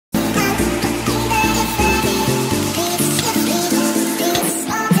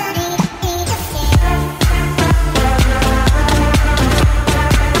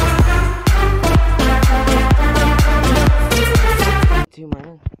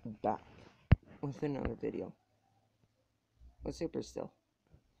back with another video. With Super still.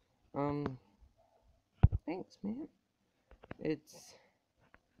 Thanks, man. It's,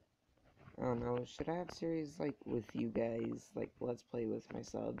 I don't know, should I have series, like, with you guys, like, let's play with my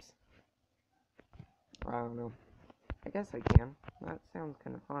subs? I don't know. I guess I can. That sounds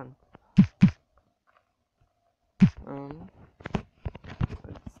kind of fun.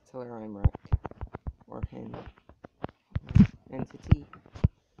 Let's tell her I'm wrecked. Or him. Entity.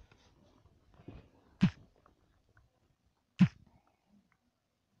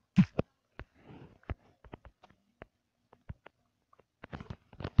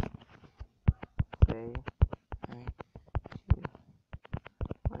 Say hi to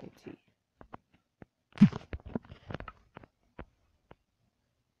my T.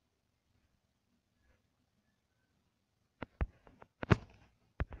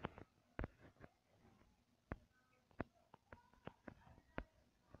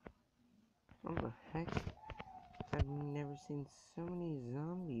 What the heck? I've never seen so many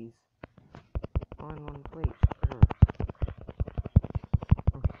zombies on one place.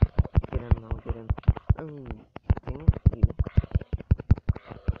 Get him, I'll get him. Oh, dang you.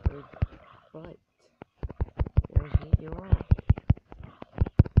 Good butt. I hate you all.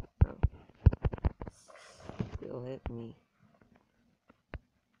 Oh. Still hit me.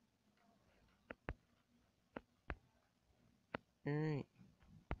 Alright.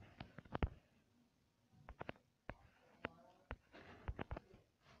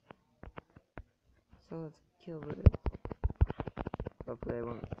 So let's kill this. Hopefully I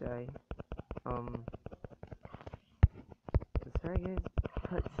won't die. Sorry guys,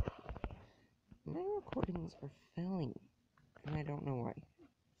 but my recordings are failing, and I don't know why.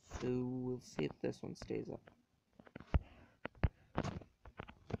 So we'll see if this one stays up.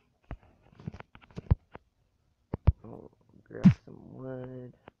 I'll grab some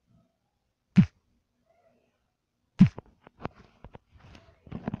wood. I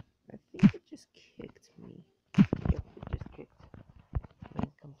think it just kicked me. Yep, it just kicked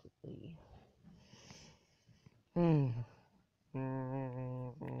me completely.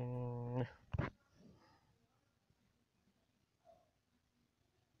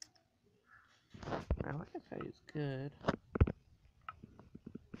 My Wi-Fi is good.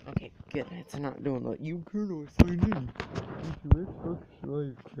 Okay, good. It's not doing that. You cannot sign in. With your Xbox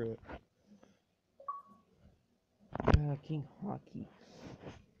Live crap. King Hockey.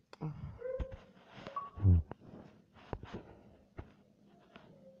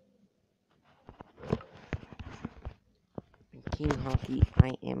 King Hockey,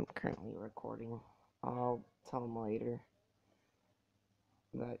 I am currently recording. I'll tell him later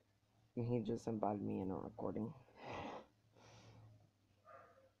that he just invited me in a recording.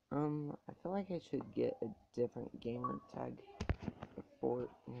 I feel like I should get a different gamer tag before.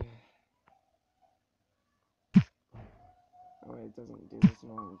 Oh, it doesn't do this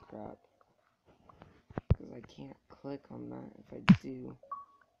annoying crap. Because I can't click on that. If I do,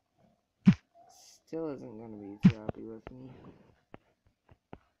 still isn't gonna be too happy with me.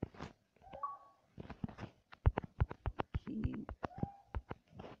 Keep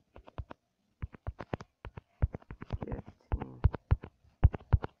getting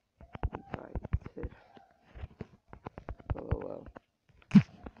invited. LOL.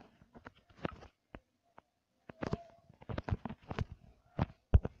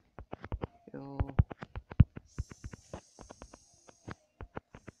 You'll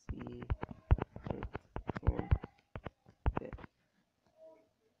see it in a bit.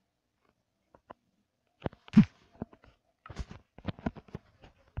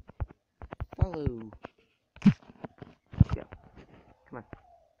 Follow. Go. Come on.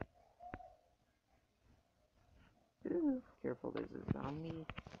 Ooh, careful, there's a zombie.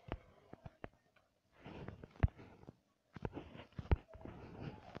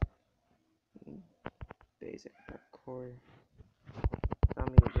 Basic parkour.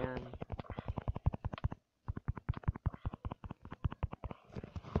 Zombie again.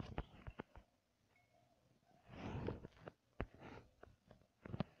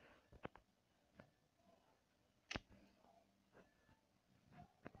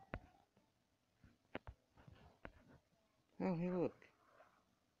 Oh, hey, look.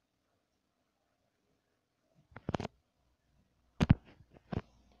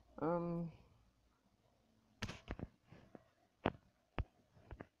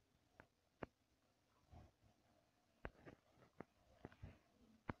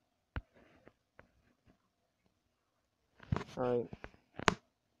 Alright. Let's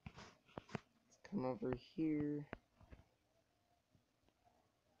come over here.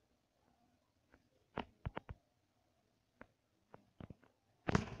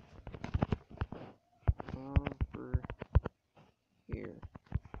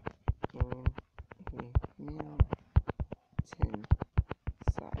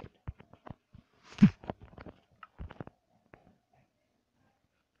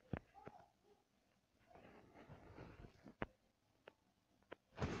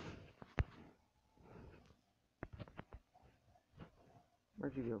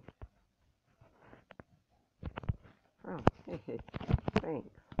 Where'd you go? Oh, hey, thanks.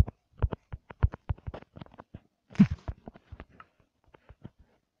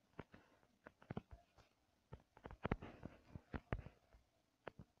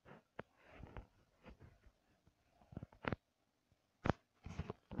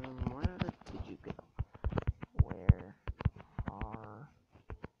 Where did you go? Where are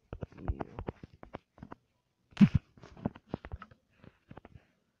you?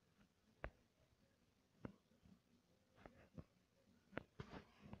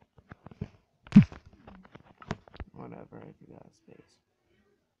 Whatever, I forgot space.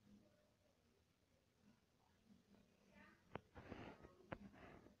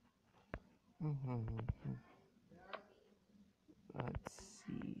 Let's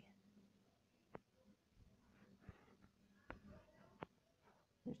see.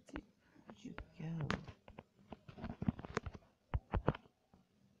 Where'd you go?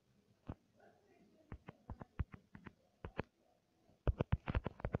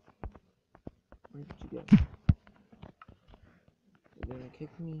 Where did you go? Is it gonna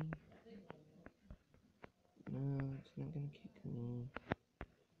kick me? No, it's not gonna kick me.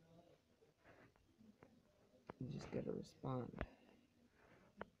 You just gotta respond.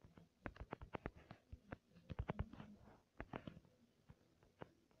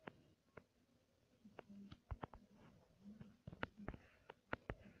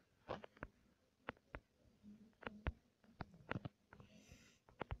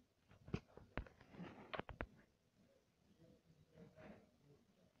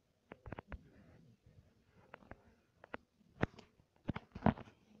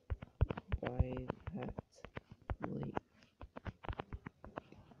 Why that late?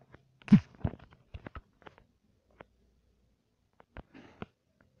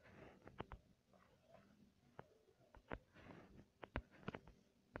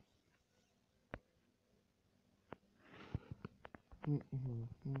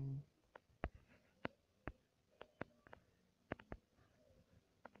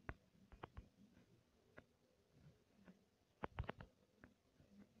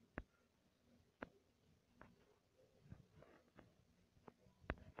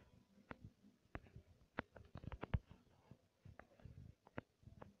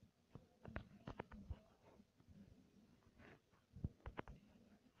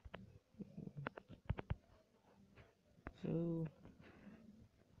 So,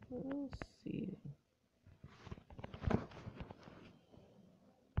 we'll see.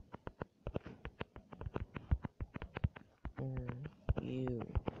 Where you?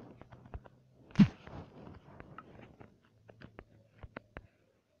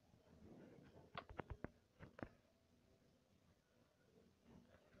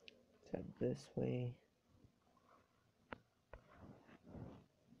 Let's head this way.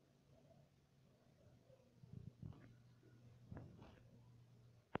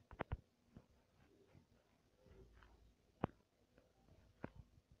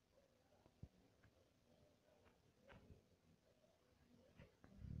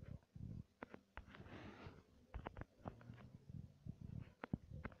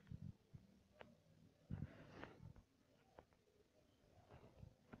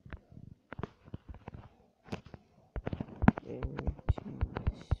 Into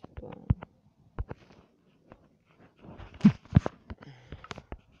spawn.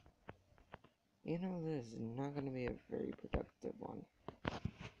 You know, this is not going to be a very productive one.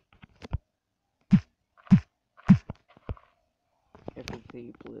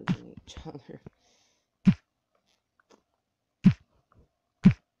 Everybody losing each other.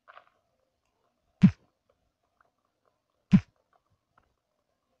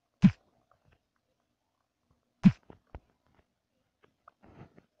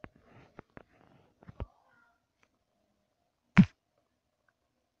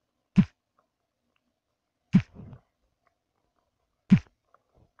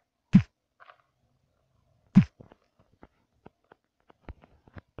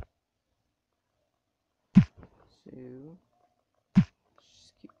 So,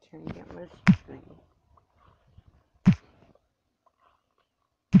 just keep turning down my screen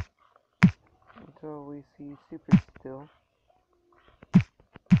until we see super still.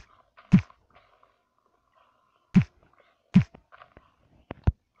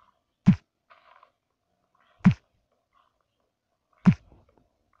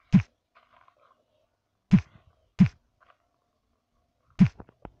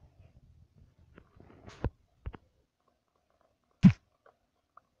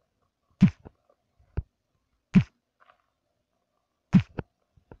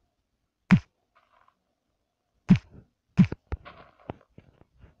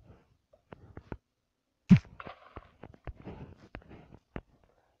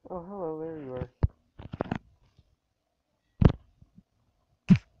 Oh, hello, there you are.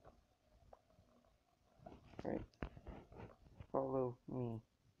 Alright. Follow me.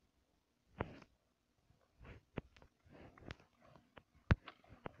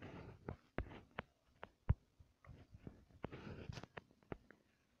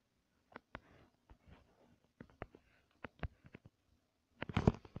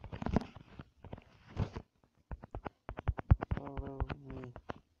 Follow me.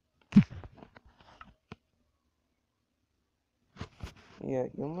 Yeah,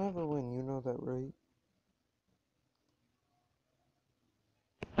 you'll never win, you know that, right?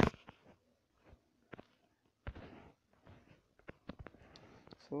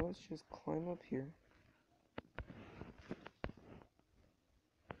 So let's just climb up here.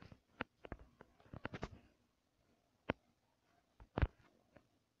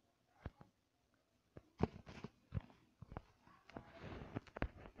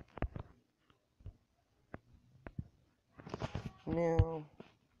 Now,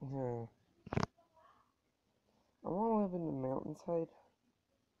 I want to live in the mountainside,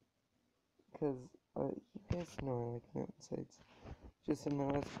 because you guys know I like mountainsides. Just in my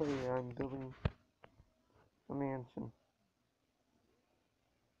Let's Play, I'm building a mansion.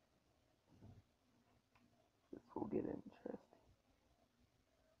 This will get interesting.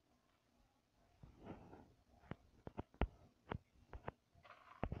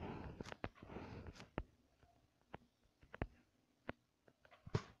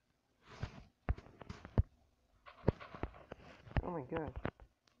 Oh my gosh.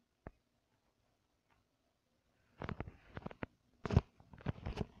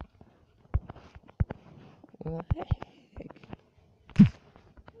 What the heck?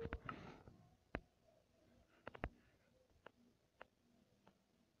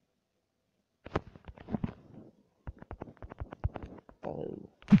 Oh.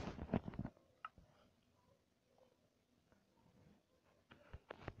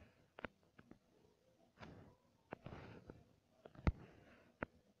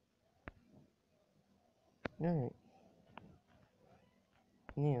 Alright.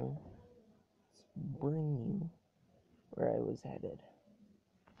 Now, let's bring you where I was headed.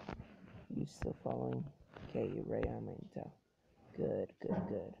 You still following? Okay, you're right on my tail. Good, good,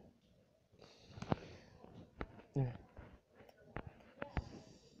 good.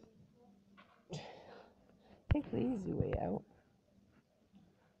 Take the easy way out.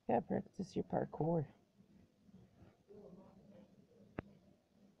 Yeah, practice your parkour.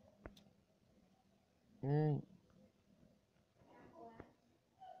 Alright.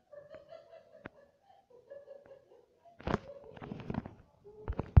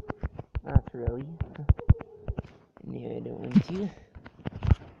 Not really. No, I don't want to.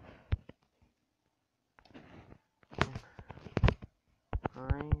 I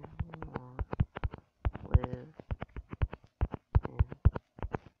want to live in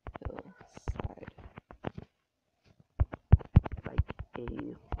hillside like a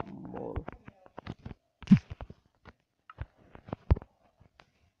mole.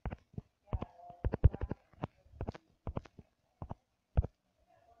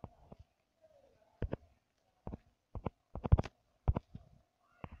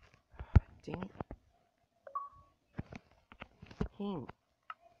 Dang it. Hey,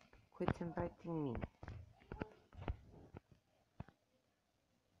 quit inviting me.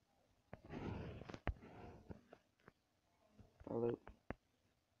 Follow.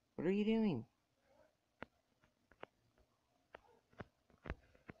 What are you doing?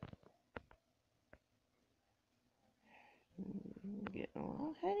 You're getting a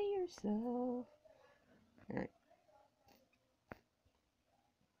little ahead of yourself. Alright.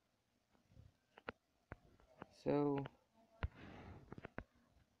 So,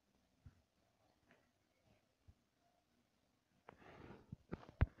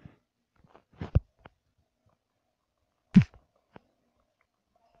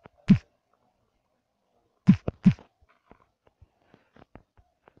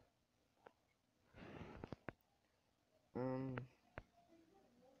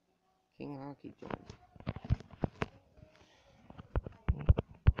 King Hockey joined.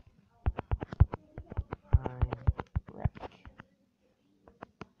 I'm wreck.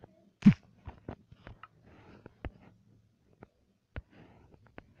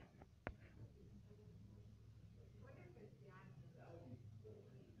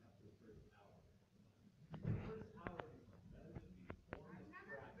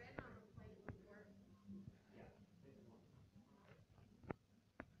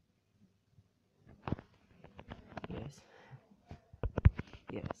 Yes.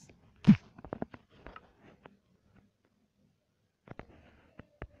 Yes.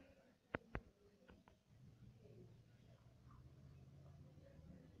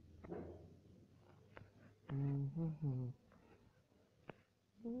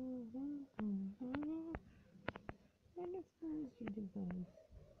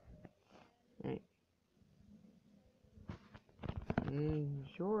 Alright.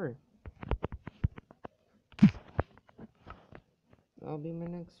 Sure. That'll be my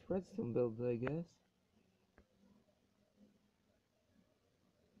next redstone build, I guess.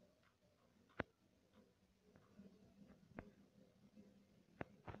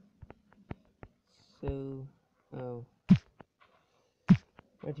 So, oh.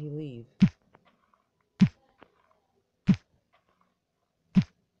 Why'd he leave?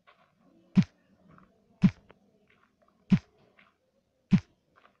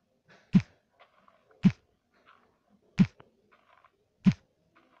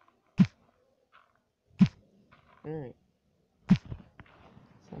 Alright.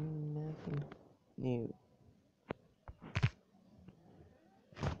 Nothing new.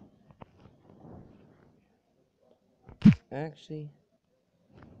 Actually,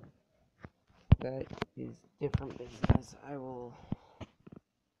 that is different business. I will...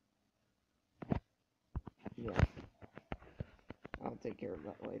 Yeah. I'll take care of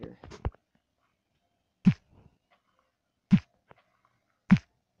that later.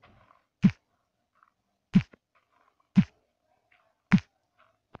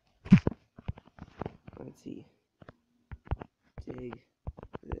 Let's see. Dig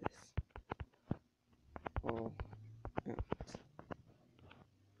this all out.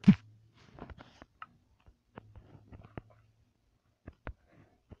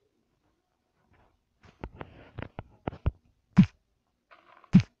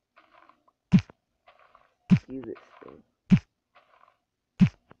 Do this thing.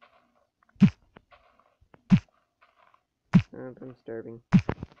 I'm starving.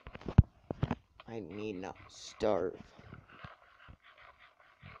 I need not starve.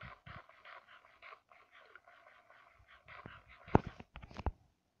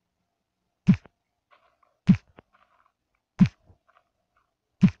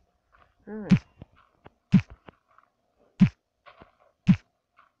 Alright.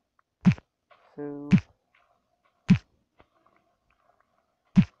 So...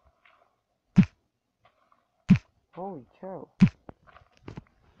 Holy cow.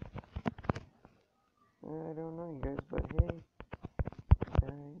 I don't know, you guys, but hey,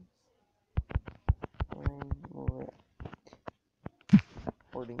 guys, I'm more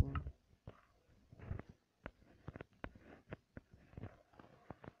recording.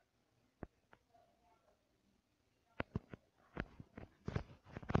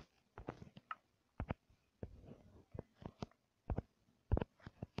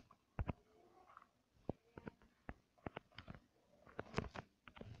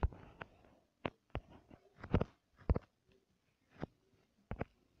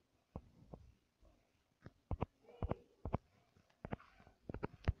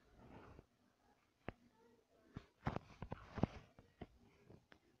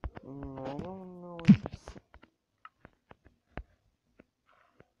 I don't know what to say.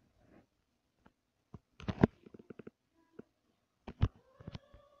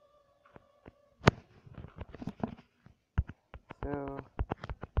 So,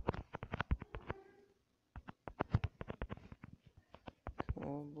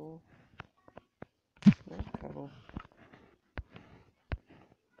 cobble, not cobble.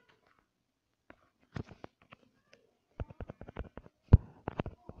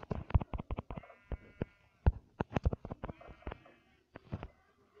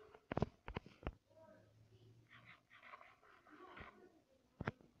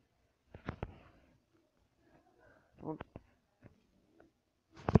 Oh.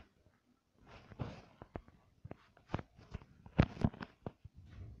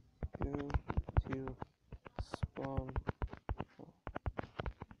 Go to spawn.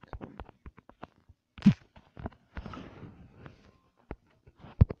 Come.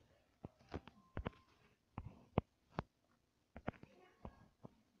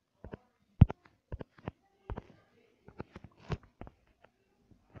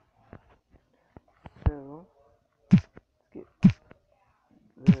 So, let's get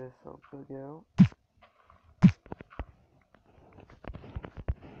this all plug out.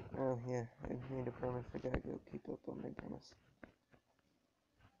 Oh yeah, I made a promise. I gotta go keep up on my promise.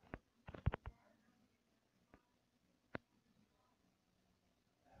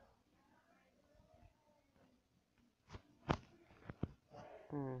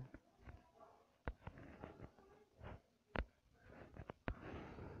 Go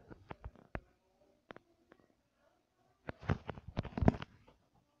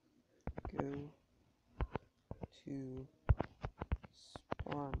to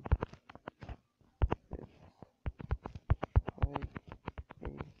spawn.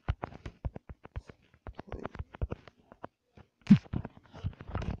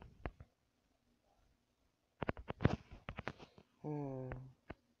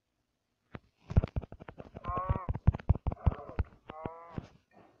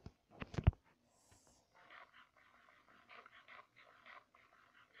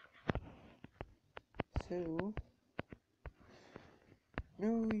 2.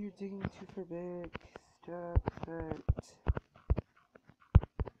 No, you're digging too far back. Stop that.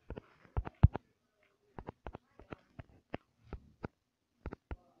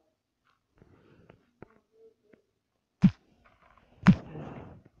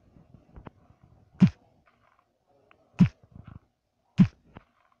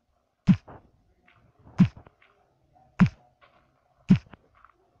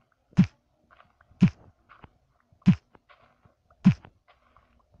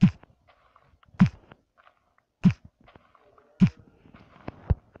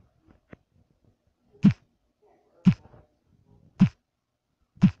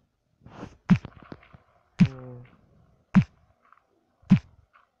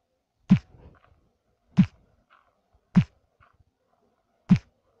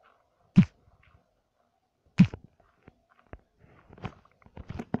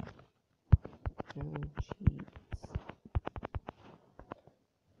 No cheats.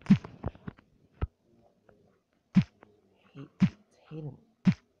 Hate him.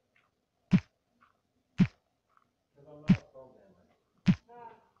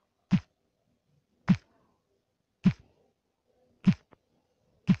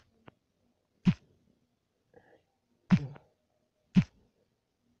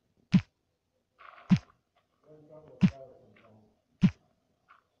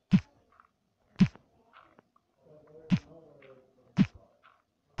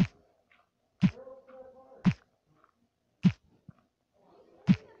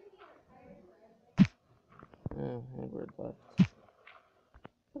 Edward left.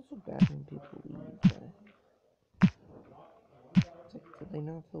 That's so bad when people leave. It's like, do they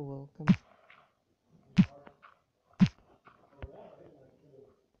not feel welcome?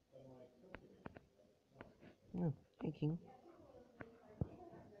 No. Hey, King.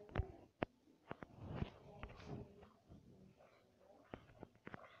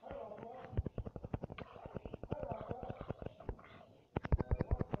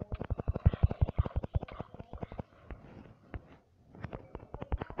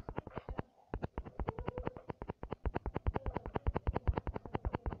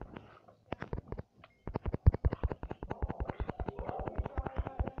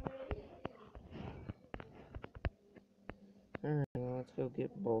 Alright, well, let's go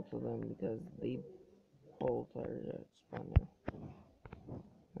get both of them because they both are at spawn now.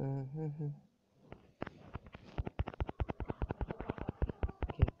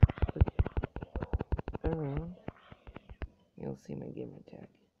 Okay, around. You'll see my game attack.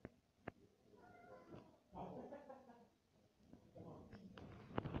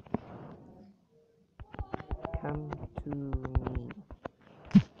 Come to me.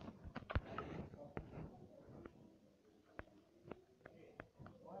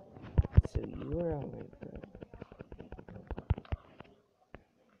 So you are on my friend.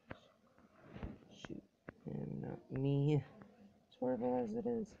 Shoot. And not me. As horrible as it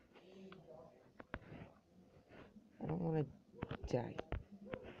is. I don't want to die.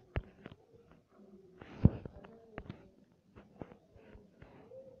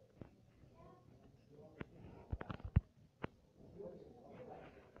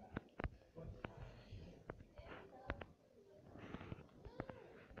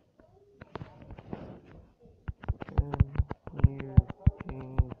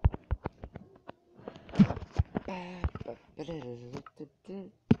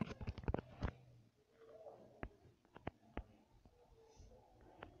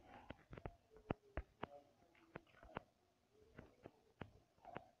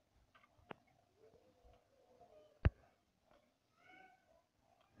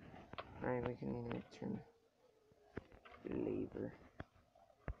 Alright, we can return labor.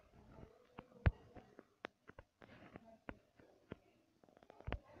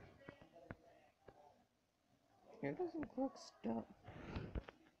 It doesn't look stuck.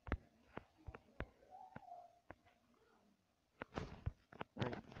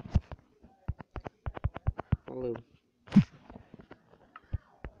 Alright. Hello.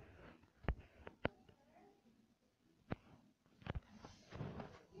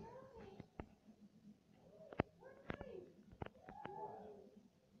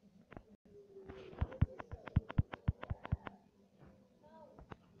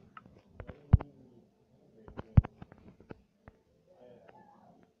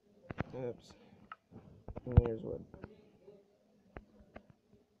 Oops. There's wood.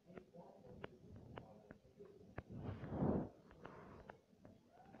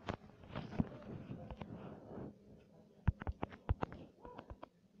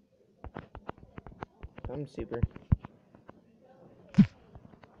 I'm super.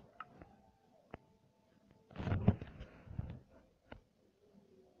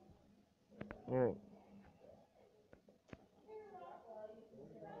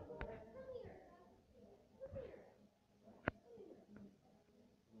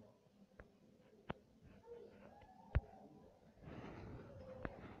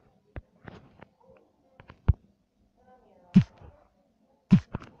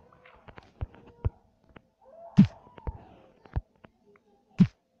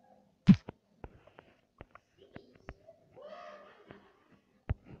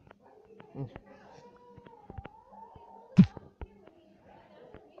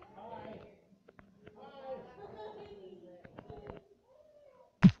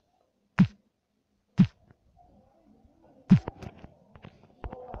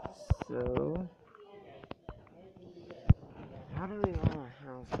 So, how do we want our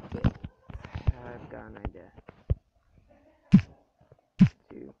house built? I've got an idea.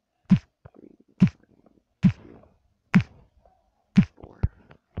 2, 3, 1, 2, 4.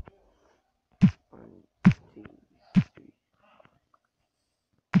 1, 2, 3,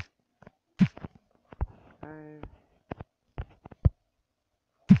 5.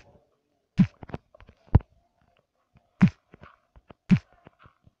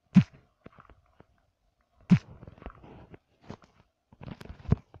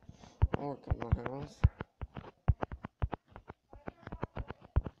 I'll work on the house.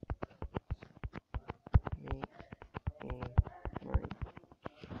 8, 9.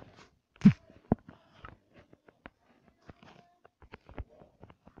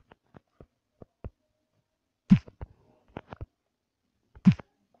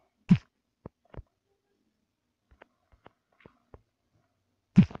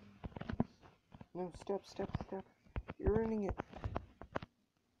 No, step. You're ruining it.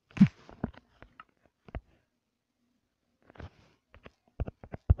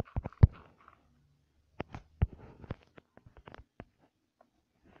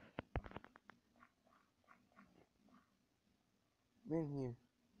 In here.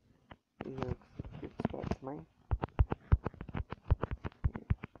 These are good spots, mine.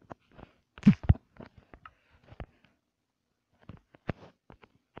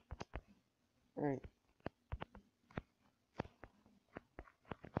 Alright.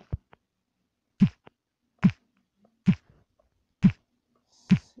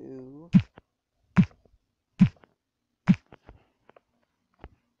 So,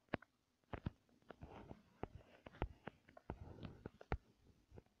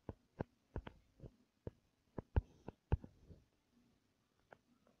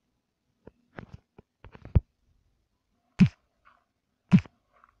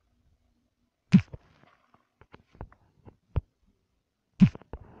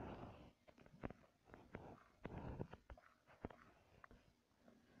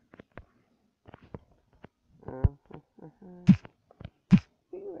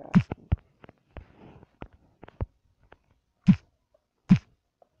 what are you asking?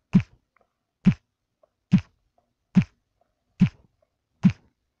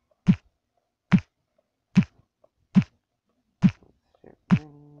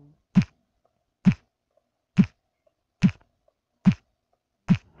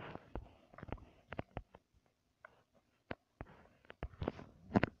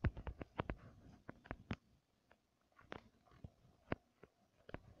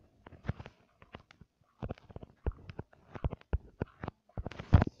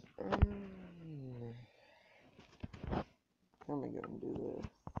 How am I going to do this?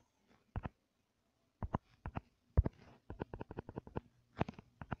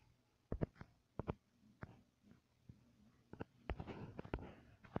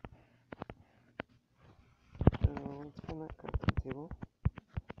 So, let's find that crafting table.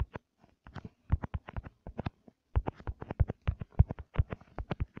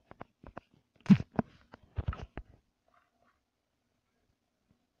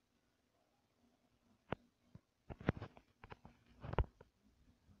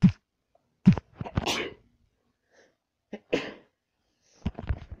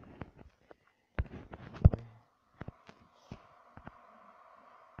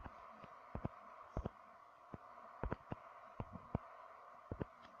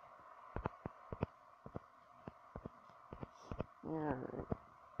 Alright,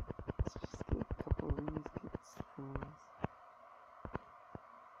 let's just get a couple of these things.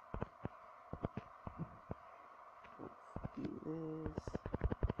 Let's do this.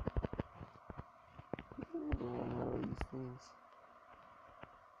 I never want to know these things.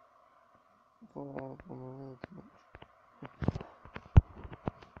 If I have them a little too much.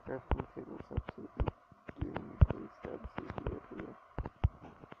 Crafting table's absolutely doomed. It's absolutely everywhere.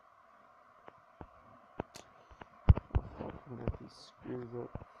 I'll stop him if he screws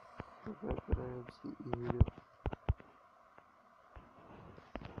up. The fact that I absolutely hate it.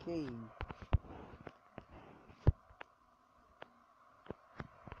 Okay.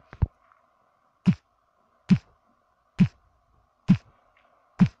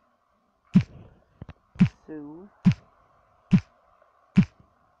 So,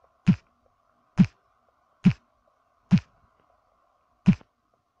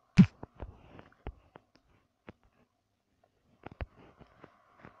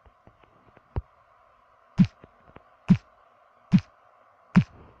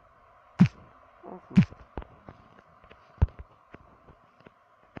 awesome.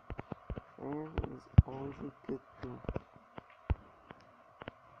 Iron is always a good thing.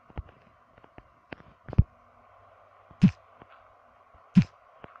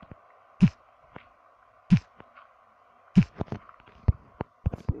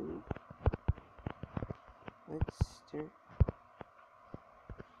 let's start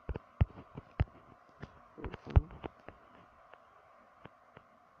working.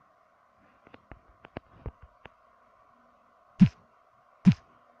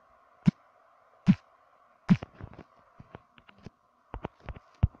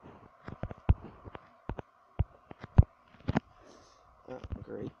 Oh,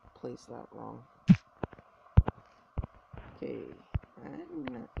 great. Placed that wrong. Okay, I'm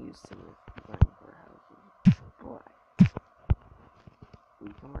not used to designing for houses. Alright. We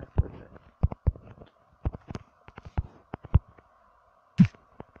can work with it.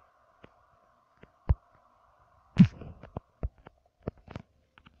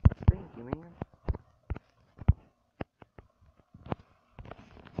 Thank you, man.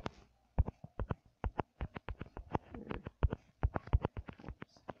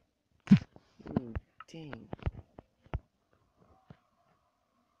 Ooh, dang.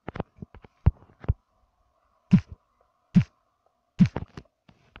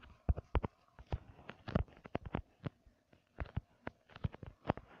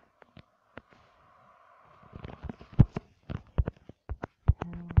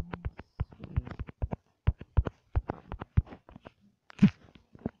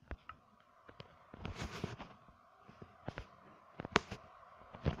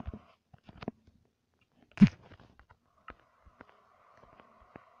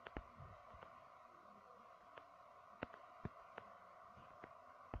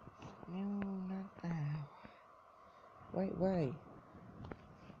 No, not that. Why?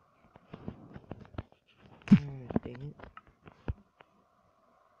 Oh, dang it.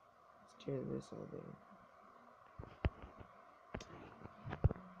 Let's tear this all down.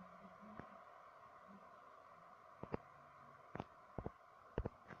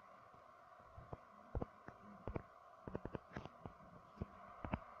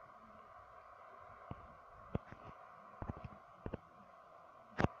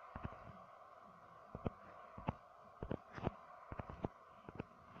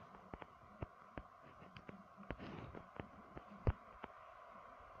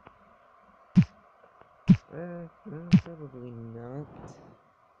 No, probably not.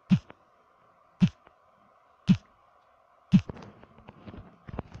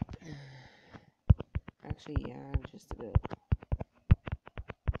 Actually, yeah, just a bit.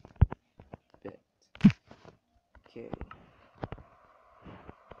 Okay.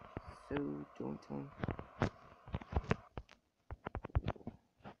 So, don't tell him.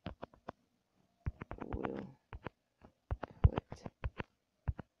 We'll put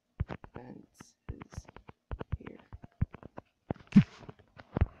fences here.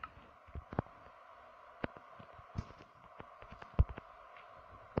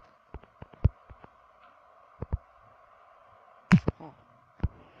 Oh.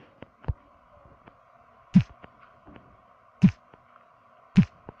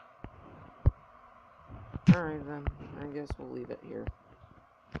 Alright then, I guess we'll leave it here.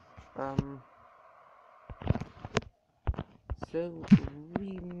 So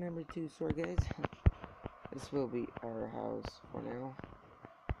remember to soar, guys. This will be our house for now.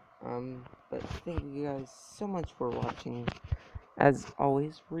 But thank you guys so much for watching. As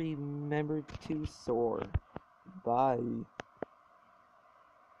always, remember to soar. Bye.